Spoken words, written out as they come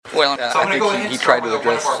Well, I think he tried to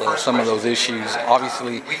address some of those issues.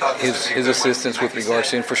 Obviously, his assistance with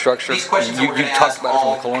regards to infrastructure. You talked about it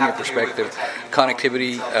from a colonial perspective.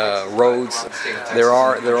 Connectivity, roads. There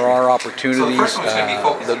are opportunities.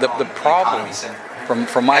 The problem,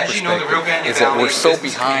 from my perspective, is that we're so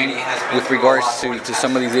behind with regards to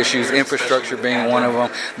some of these issues, infrastructure being one of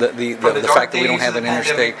them, the fact that we don't have an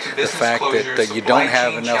interstate, the fact that you don't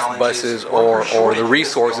have enough buses or the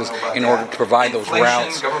resources in order to provide those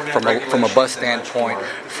routes from a bus standpoint,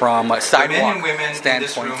 from a sidewalk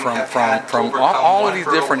standpoint, from all of these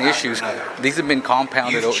different issues. These have been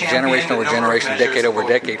compounded generation over generation, decade over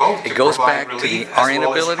decade. It goes back to our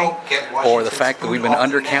inability or the fact that we've been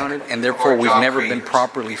undercounted, and therefore we've never been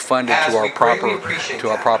properly funded to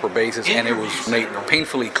our proper basis. And it was made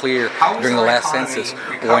painfully clear during the last census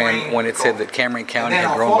when it said that Cameron County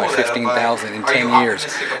had grown by 15,000 in 10 years.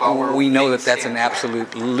 We know that that's an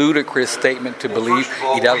absolute ludicrous statement to believe.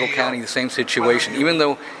 Hidalgo County, the same situation. Even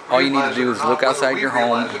though all you need to do is look outside your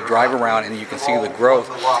home, drive around, and you can see the growth.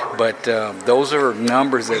 But those are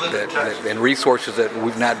numbers and resources that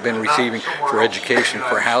we've not been receiving for education,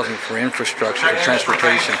 for housing, for infrastructure, for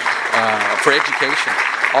transportation, for education.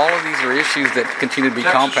 All of these are issues that continue to be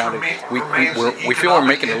compounded. We feel we're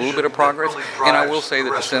making a little bit of progress, and I will say that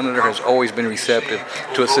the senator has always been receptive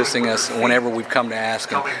to assisting us whenever we've come to ask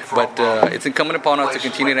him. But it's incumbent upon us to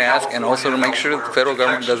continue to ask, and also to make sure that the federal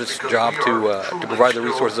government does its job to provide the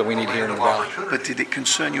resources that we need here in the valley. But did it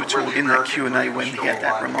concern you at all in that Q&A when he had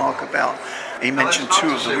that remark about, he mentioned two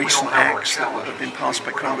of the recent acts that have been passed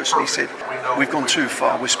by Congress, and he said, we've gone too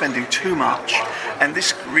far, we're spending too much, and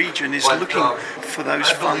this region is looking for those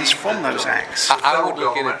funds from those acts? I would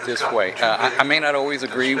look at it this way. I may not always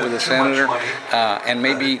agree with the senator, and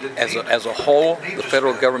maybe as a whole, the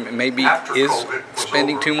federal government maybe is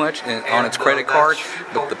spending too much on its credit card,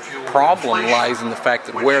 but the problem lies in the fact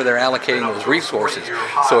that where they're allocating those resources.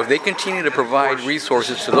 So if they continue to provide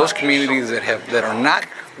resources to those communities that are not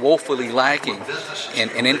woefully lacking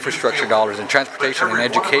in infrastructure dollars, in transportation, in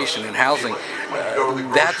education, in housing,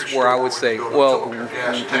 that's where I would say, well,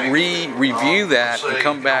 review that and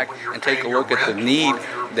come back and take a look at the need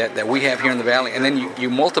that we have here in the valley, and then you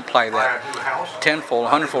multiply that tenfold,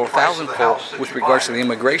 hundredfold, thousandfold with regards to the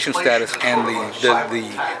immigration status and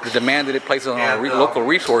the demand that it places on our local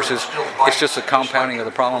resources. It's just a compounding of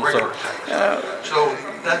the problem.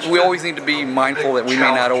 So we always need to be mindful that we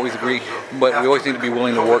may not always agree, but we always need to be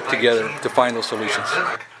willing to work together to find those solutions.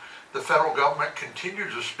 The federal government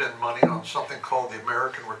continues to spend money on something called the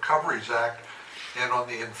American Recoveries Act and on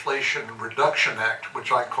the Inflation Reduction Act,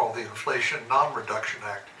 which I call the Inflation Non-Reduction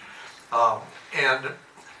Act.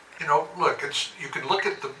 Look, you can look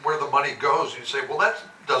at where the money goes and you say, well, that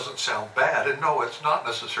doesn't sound bad. And no, it's not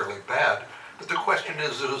necessarily bad. But the question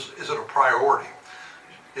is it a priority?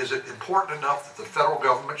 Is it important enough that the federal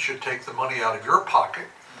government should take the money out of your pocket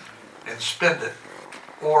and spend it?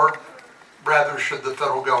 Or rather, should the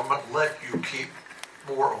federal government let you keep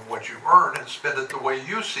more of what you earn and spend it the way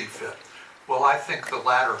you see fit? Well, I think the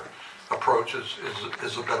latter approach is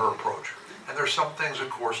a better approach. And there's some things, of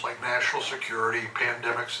course, like national security,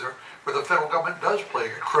 pandemics, where the federal government does play a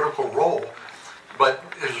critical role. But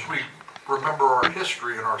as we remember our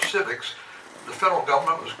history and our civics, the federal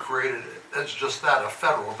government was created as just that, a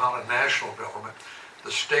federal, not a national government.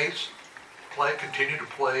 The states continue to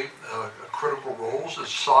play critical roles as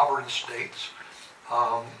sovereign states.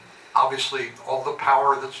 Obviously, all the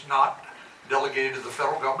power that's not delegated to the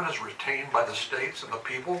federal government is retained by the states and the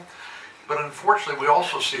people. But unfortunately, we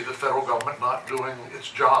also see the federal government not doing its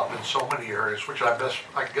job in so many areas, which I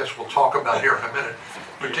guess we'll talk about here in a minute,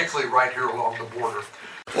 particularly right here along the border.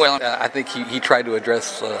 Well, I think he tried to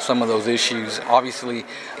address some of those issues. Obviously,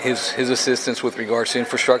 his assistance with regards to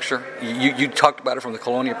infrastructure. You talked about it from the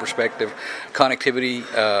colonial perspective. Connectivity,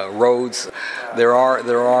 roads. There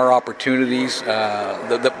are opportunities.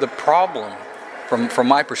 The problem, from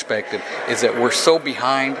my perspective, is that we're so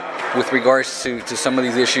behind with regards to some of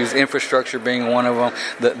these issues, infrastructure being one of them,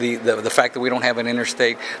 the fact that we don't have an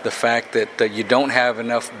interstate, the fact that you don't have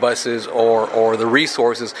enough buses or the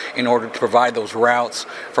resources in order to provide those routes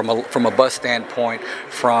from a bus standpoint,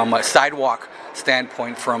 from a sidewalk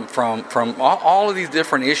standpoint, from all of these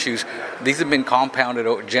different issues. These have been compounded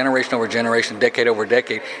generation over generation, decade over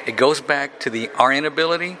decade. It goes back to our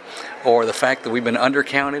inability or the fact that we've been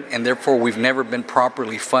undercounted, and therefore we've never been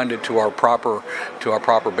properly funded to our proper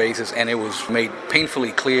basis. And it was made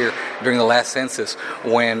painfully clear during the last census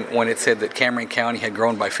when it said that Cameron County had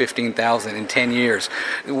grown by 15,000 in 10 years.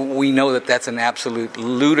 We know that that's an absolute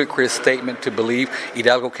ludicrous statement to believe.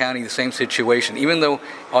 Hidalgo County, the same situation. Even though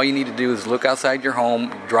all you need to do is look outside outside your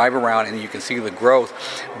home, drive around, and you can see the growth.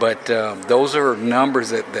 But those are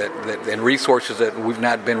numbers and resources that we've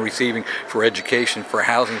not been receiving for education, for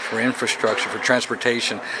housing, for infrastructure, for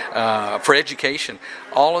transportation, for education.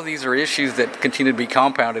 All of these are issues that continue to be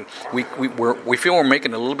compounded. We feel we're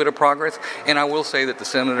making a little bit of progress, and I will say that the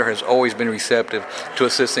senator has always been receptive to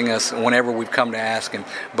assisting us whenever we've come to ask him.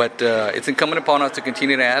 But it's incumbent upon us to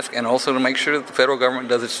continue to ask, and also to make sure that the federal government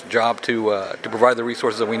does its job to provide the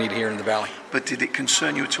resources that we need here in the Valley. But did it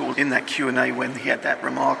concern you at all in that Q&A when he had that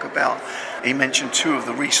remark about, he mentioned two of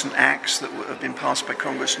the recent acts that have been passed by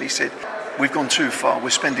Congress, and he said, we've gone too far, we're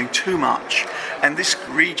spending too much, and this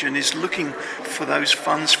region is looking for those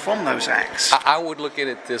funds from those acts? I would look at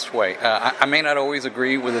it this way. I may not always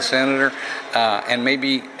agree with the senator, and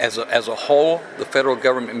maybe as a whole, the federal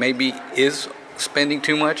government maybe is spending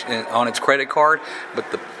too much on its credit card,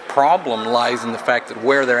 but the problem lies in the fact that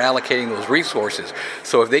where they're allocating those resources.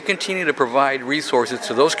 So if they continue to provide resources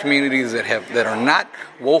to those communities that are not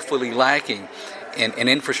woefully lacking in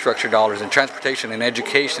infrastructure dollars, in transportation, in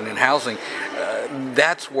education, in housing,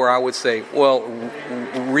 that's where I would say, well,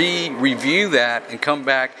 review that and come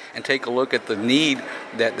back and take a look at the need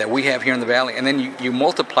that we have here in the Valley, and then you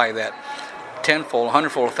multiply that tenfold,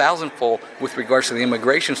 hundredfold, thousandfold with regards to the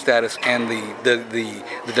immigration status and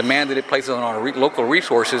the demand that it places on our local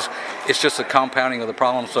resources. It's just a compounding of the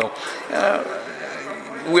problem. So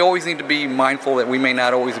we always need to be mindful that we may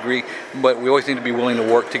not always agree, but we always need to be willing to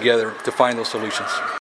work together to find those solutions.